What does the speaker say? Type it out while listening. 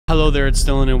Hello there, it's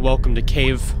Dylan and welcome to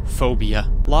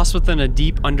Cavephobia. Lost within a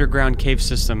deep underground cave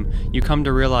system, you come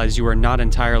to realize you are not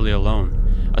entirely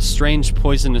alone. A strange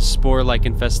poisonous spore-like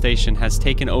infestation has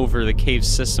taken over the cave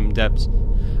system depths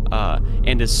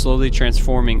and is slowly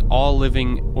transforming all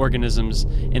living organisms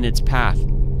in its path.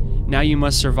 Now you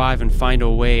must survive and find a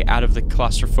way out of the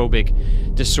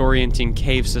claustrophobic, disorienting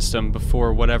cave system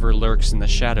before whatever lurks in the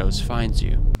shadows finds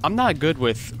you. I'm not good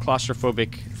with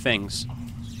claustrophobic things.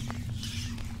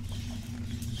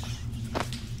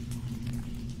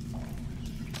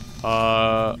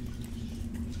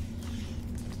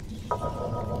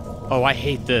 Oh, I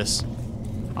hate this.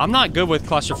 I'm not good with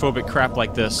claustrophobic crap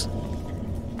like this.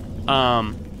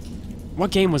 What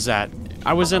game was that?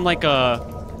 I was in like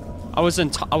I was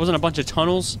in a bunch of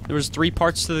tunnels. There was 3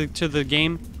 parts to the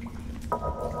game.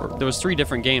 There was 3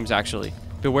 different games actually.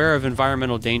 Beware of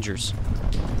environmental dangers.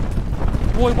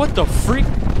 Boy, what the freak?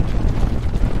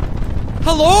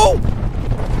 Hello?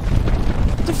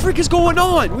 What the freak is going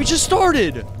on? We just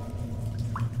started.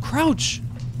 Crouch.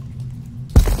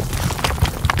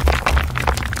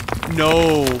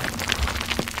 No.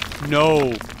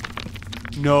 No.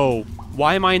 No.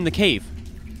 Why am I in the cave?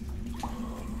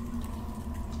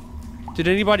 Did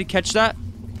anybody catch that?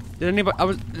 Did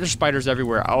anybody? There's spiders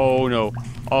everywhere. Oh no.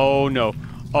 Oh no.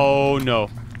 Oh no.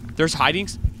 There's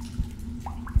hidings.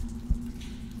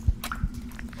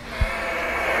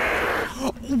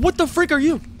 What the freak are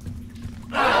you?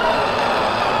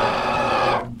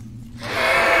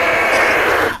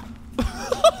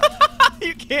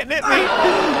 You can't hit me.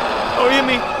 Oh, hit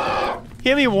me.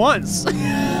 Hit me once.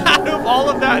 Out of all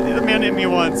of that, the man hit me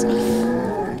once.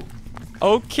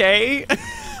 Okay.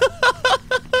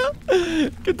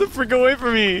 Get the frick away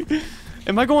from me.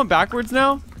 Am I going backwards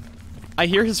now? I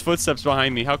hear his footsteps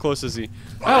behind me. How close is he?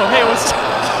 Oh, hey, what's...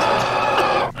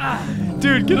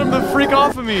 Dude, get him the freak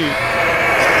off of me.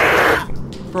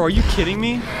 Bro, are you kidding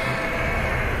me?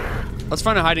 Let's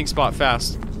find a hiding spot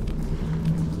fast.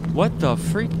 What the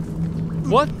freak?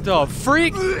 What the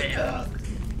freak? Put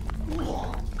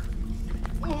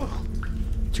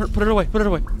it away, put it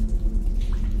away.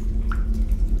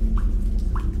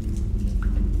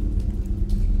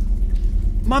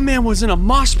 My man was in a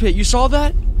mosh pit, you saw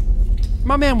that?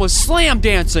 My man was slam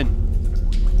dancing.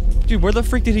 Dude, where the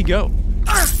freak did he go?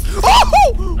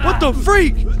 Oh! What the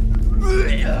freak?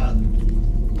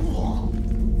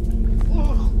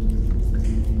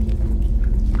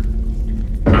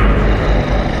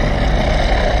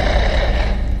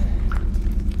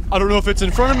 I don't know if it's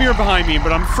in front of me or behind me,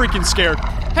 but I'm freaking scared.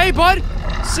 Hey, bud!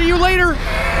 See you later!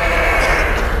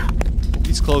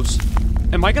 He's close.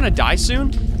 Am I gonna die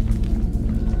soon?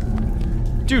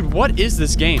 Dude, what is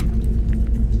this game?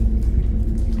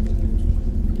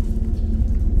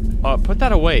 Put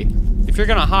that away. If you're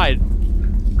gonna hide,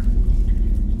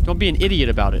 don't be an idiot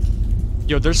about it.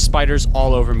 Yo, there's spiders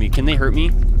all over me. Can they hurt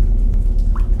me?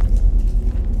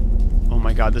 Oh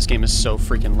my god, this game is so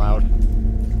freaking loud.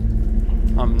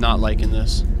 I'm not liking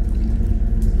this.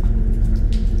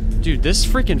 Dude, this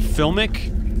freaking filmic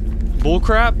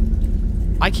bullcrap.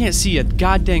 I can't see a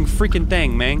goddamn freaking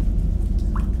thing, man.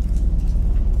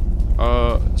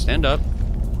 Stand up.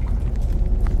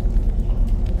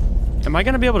 Am I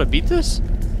gonna be able to beat this?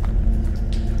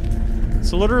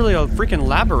 It's literally a freaking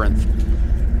labyrinth.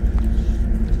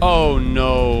 Oh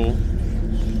no.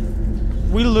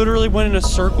 We literally went in a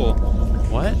circle.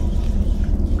 What?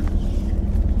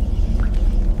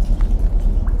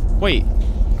 Wait.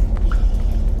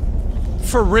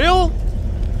 For real?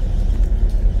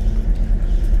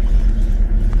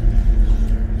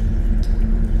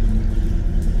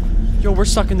 Yo, we're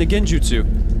stuck in the genjutsu.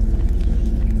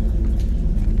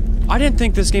 I didn't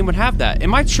think this game would have that.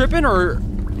 Am I tripping or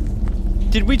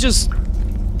did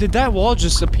that wall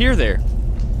just appear there?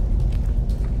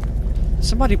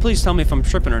 Somebody please tell me if I'm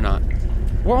tripping or not.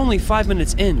 We're only 5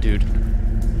 minutes in, dude.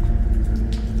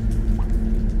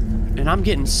 And I'm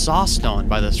getting sauced on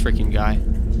by this freaking guy.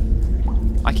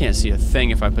 I can't see a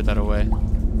thing if I put that away.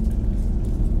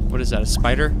 What is that, a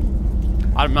spider?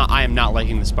 I am not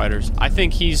liking the spiders. I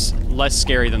think he's less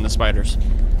scary than the spiders.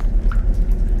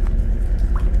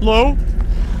 Hello?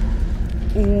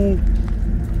 Oh,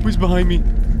 who's behind me?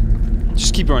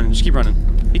 Just keep running, just keep running.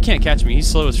 He can't catch me, he's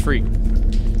slow as freak.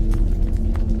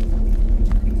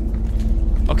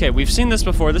 Okay, we've seen this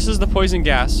before. This is the poison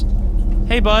gas.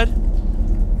 Hey, bud.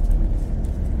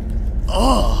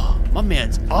 Oh, my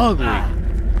man's ugly.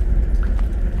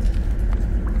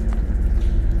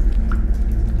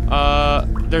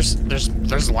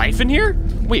 There's life in here?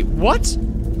 Wait, what?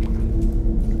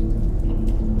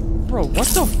 Bro, what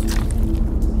the f-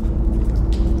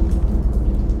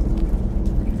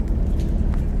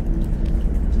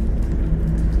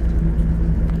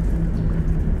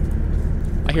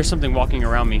 hear something walking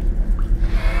around me.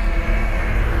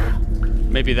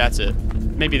 Maybe that's it.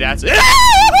 Maybe that's it.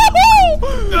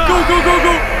 Go, go, go,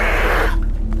 go!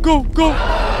 Go, go!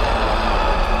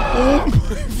 Oh my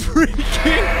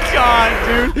freaking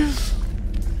god, dude!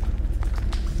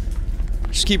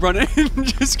 Just keep running.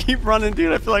 Just keep running,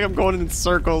 dude. I feel like I'm going in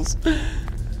circles.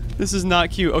 This is not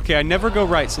cute. Okay, I never go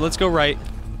right, so let's go right.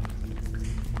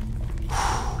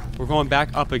 We're going back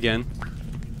up again.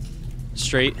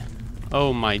 Straight.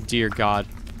 Oh my dear god.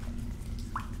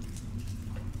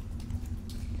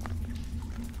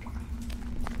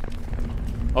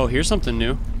 Oh, here's something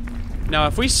new. Now,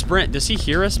 if we sprint, does he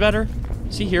hear us better?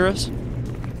 Does he hear us?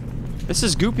 This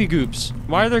is goopy goops.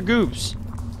 Why are there goops?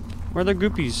 Why are there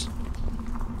goopies?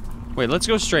 Wait, let's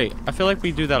go straight. I feel like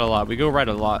we do that a lot. We go right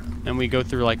a lot, and we go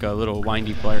through like a little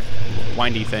windy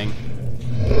thing.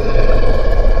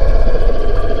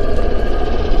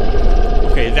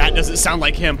 Okay, that doesn't sound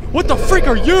like him. What the freak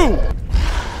are you?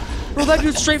 Bro, that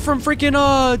dude's straight from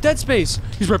freaking Dead Space.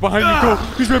 He's right behind me, go.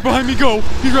 He's right behind me, go.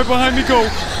 He's right behind me, go.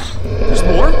 There's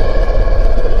more?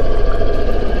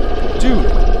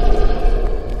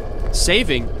 Dude.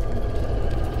 Saving?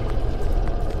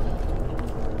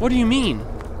 What do you mean?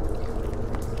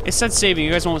 It said saving.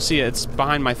 You guys won't see it. It's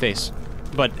behind my face.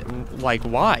 But, like,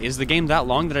 why? Is the game that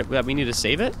long that we need to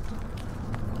save it?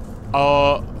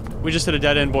 We just hit a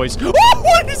dead end, boys. Oh,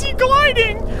 what is he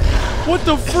gliding? What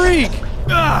the freak?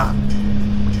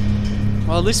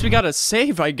 Well, at least we got a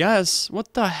save, I guess.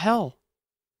 What the hell?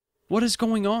 What is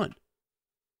going on?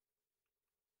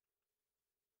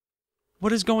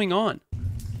 What is going on?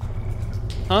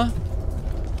 Huh?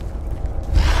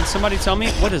 Can somebody tell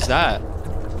me? What is that?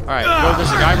 Alright, well,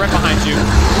 there's a guy right behind you.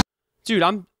 Dude,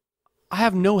 I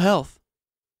have no health.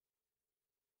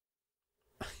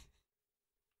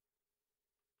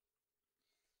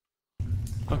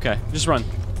 Okay, just run.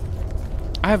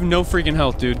 I have no freaking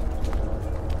health, dude.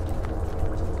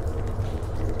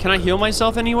 Can I heal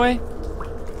myself anyway?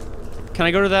 Can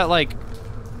I go to that, like,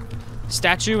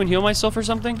 statue and heal myself or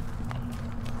something?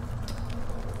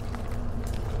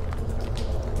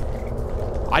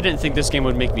 I didn't think this game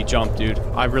would make me jump, dude.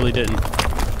 I really didn't.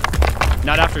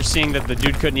 Not after seeing that the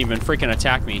dude couldn't even freaking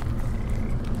attack me.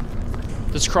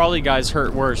 This crawly guys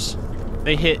hurt worse.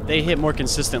 They hit more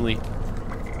consistently.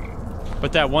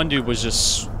 But that one dude was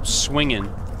just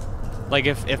swinging. Like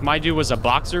if my dude was a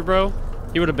boxer, bro,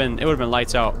 it would have been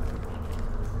lights out.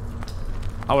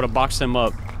 I would have boxed him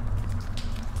up.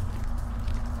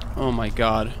 Oh my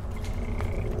god.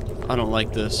 I don't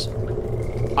like this.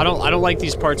 I don't like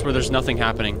these parts where there's nothing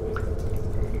happening.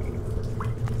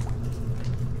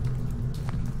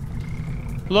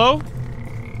 Hello?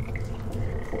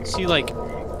 See, like,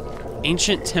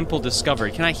 ancient temple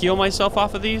discovered. Can I heal myself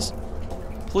off of these?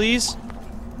 Please?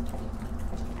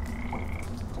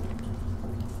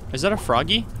 Is that a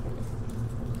froggy?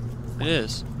 It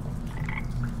is.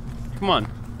 Come on,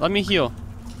 let me heal.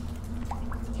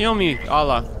 Heal me,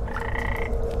 Allah.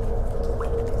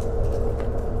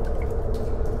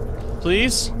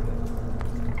 Please?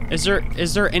 Is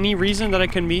there any reason that I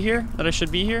can be here? That I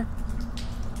should be here?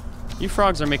 You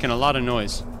frogs are making a lot of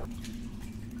noise.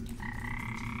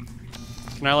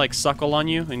 Can I like suckle on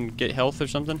you and get health or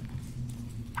something?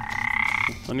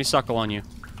 Let me suckle on you.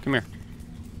 Come here.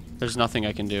 There's nothing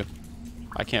I can do.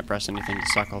 I can't press anything to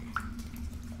suckle.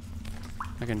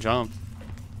 I can jump.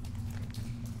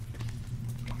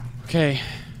 Okay.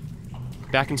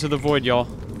 Back into the void, y'all.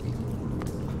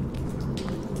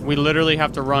 We literally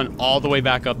have to run all the way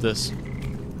back up this.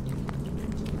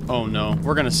 Oh no,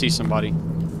 we're gonna see somebody.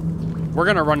 We're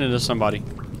gonna run into somebody.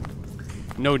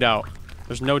 No doubt.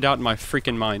 There's no doubt in my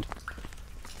freaking mind.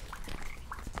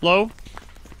 Hello?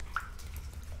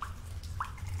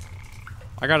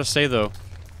 I gotta say though,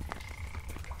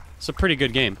 it's a pretty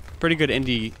good game. Pretty good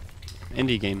indie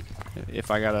game.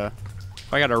 If I gotta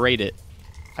rate it,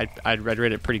 I'd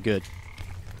rate it pretty good.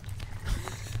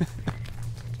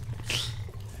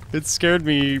 It scared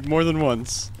me more than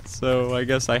once, so I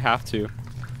guess I have to.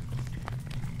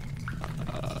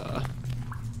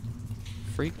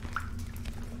 Freak?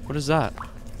 What is that?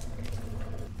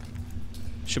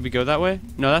 Should we go that way?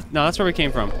 No, that's where we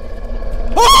came from.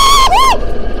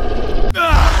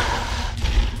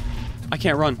 I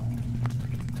can't run.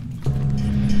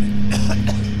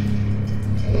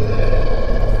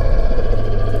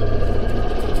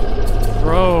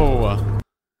 Bro,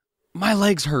 my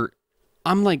legs hurt.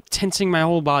 I'm like tensing my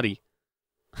whole body.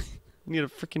 I need to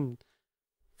freaking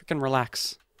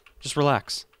relax. Just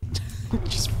relax.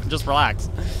 just relax.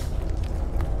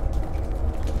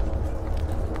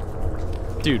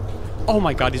 Dude. Oh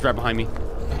my god, he's right behind me.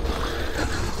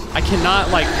 I cannot,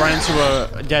 like, run into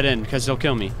a dead end, because he'll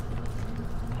kill me.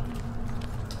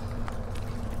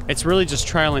 It's really just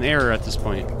trial and error at this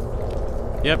point.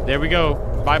 Yep, there we go.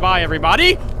 Bye-bye,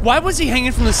 everybody! Why was he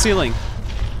hanging from the ceiling?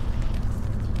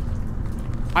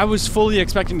 I was fully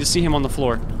expecting to see him on the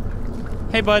floor.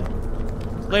 Hey, bud.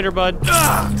 Later, bud.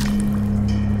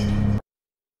 Ugh!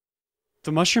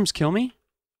 The mushrooms kill me?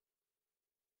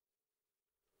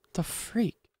 The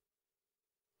freak?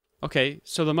 Okay,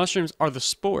 so the mushrooms are the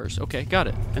spores. Okay, got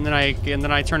it. And then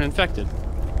I turn infected.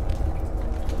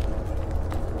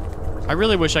 I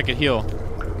really wish I could heal.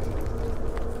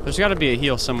 There's gotta be a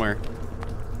heal somewhere.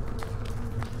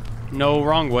 No,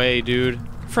 wrong way, dude.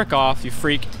 Frick off, you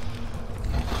freak.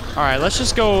 Alright, let's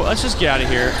just go, let's just get out of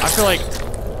here. I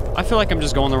feel like I'm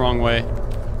just going the wrong way.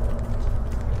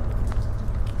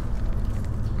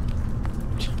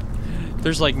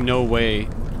 There's like no way.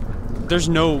 There's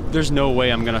no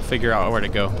way I'm gonna figure out where to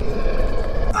go.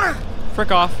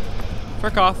 Frick off.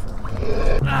 Frick off.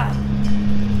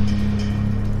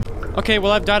 Okay,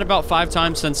 well I've died about 5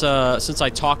 times since I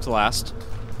talked last.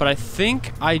 But I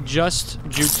think I just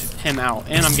juked him out,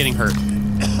 and I'm getting hurt.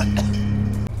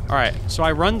 Alright, so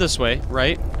I run this way,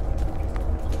 right?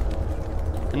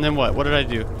 And then what? What did I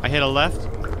do? I hit a left?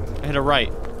 I hit a right.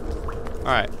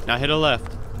 Alright, now hit a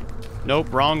left.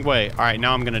 Nope, wrong way. Alright,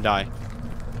 now I'm gonna die.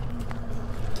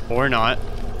 Or not.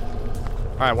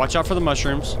 Alright, watch out for the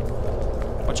mushrooms.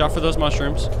 Watch out for those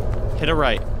mushrooms. Hit a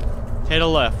right. Hit a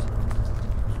left.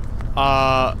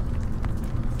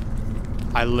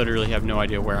 I literally have no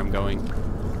idea where I'm going.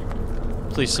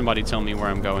 Please somebody tell me where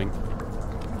I'm going.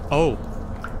 Oh.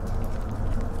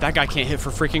 That guy can't hit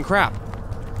for freaking crap.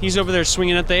 He's over there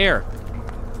swinging at the air.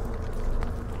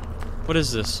 What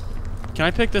is this? Can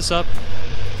I pick this up?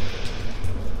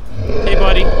 Hey,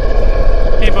 buddy.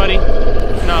 Hey, buddy.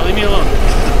 No, leave me alone.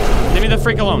 Leave me the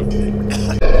freak alone.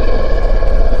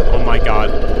 Oh my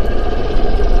god.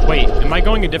 Wait, am I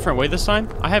going a different way this time?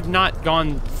 I have not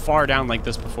gone far down like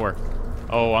this before.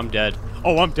 Oh, I'm dead.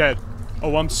 Oh, I'm dead.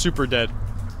 Oh, I'm super dead.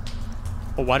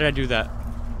 Oh, why did I do that?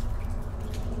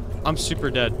 I'm super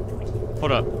dead.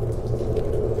 Hold up.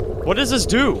 What does this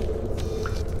do?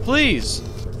 Please.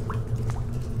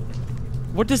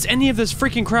 What does any of this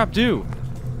freaking crap do?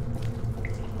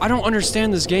 I don't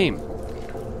understand this game.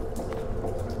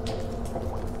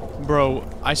 Bro,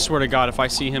 I swear to God, if I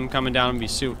see him coming down, I'm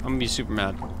gonna be super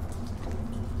mad.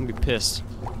 I'm gonna be pissed.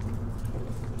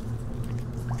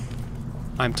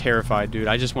 I'm terrified, dude.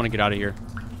 I just want to get out of here.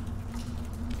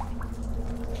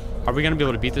 Are we gonna be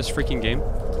able to beat this freaking game?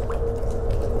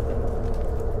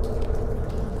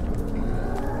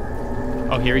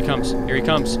 Oh, here he comes. Here he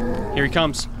comes. Here he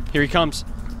comes. Here he comes.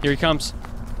 Here he comes.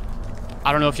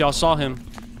 I don't know if y'all saw him,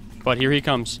 but here he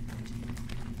comes.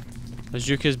 Let's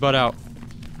juke his butt out.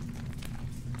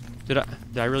 Did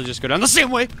I really just go down the same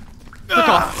way? Look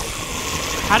off.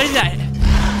 How did that?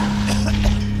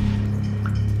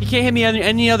 He can't hit me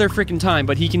any other freaking time,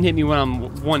 but he can hit me when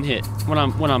I'm one hit. When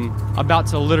I'm about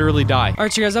to literally die.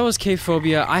 Alright, so guys, that was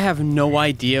Cavephobia. I have no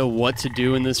idea what to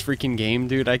do in this freaking game,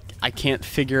 dude. I can't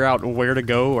figure out where to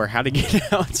go or how to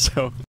get out, so